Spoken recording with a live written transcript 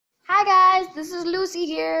this is Lucy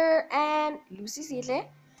here, and Lucy Sile,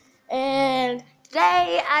 and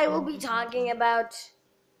today I will be talking about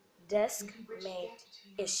desk-mate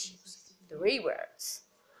issues. 3 words.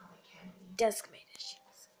 Desk-mate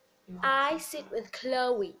issues. I sit with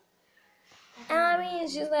Chloe, and I mean,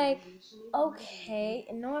 she's like, okay,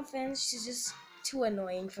 and no offense, she's just too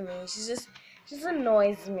annoying for me. She just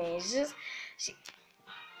annoys me.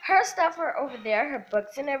 Her stuff are over there, her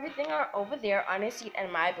books and everything are over there on a seat,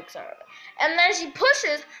 and my books are over. And then she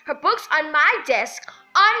pushes her books on my desk,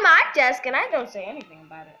 and I don't say anything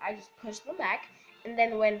about it. I just push them back, and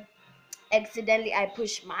then when accidentally I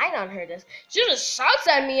push mine on her desk, she just shouts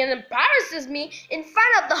at me and embarrasses me in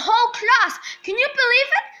front of the whole class. Can you believe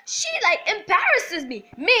it? She embarrasses me.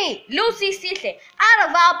 Me, Lucy Sile, out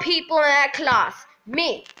of all people in that class.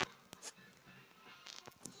 Me.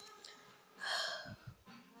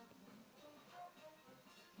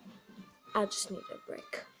 I just need a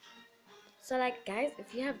break. So guys,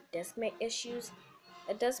 if you have deskmate issues,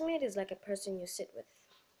 a deskmate is like a person you sit with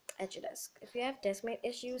at your desk. If you have deskmate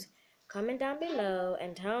issues, comment down below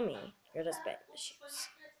and tell me your deskmate issues.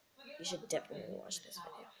 You should definitely watch this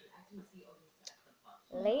video.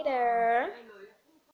 Later.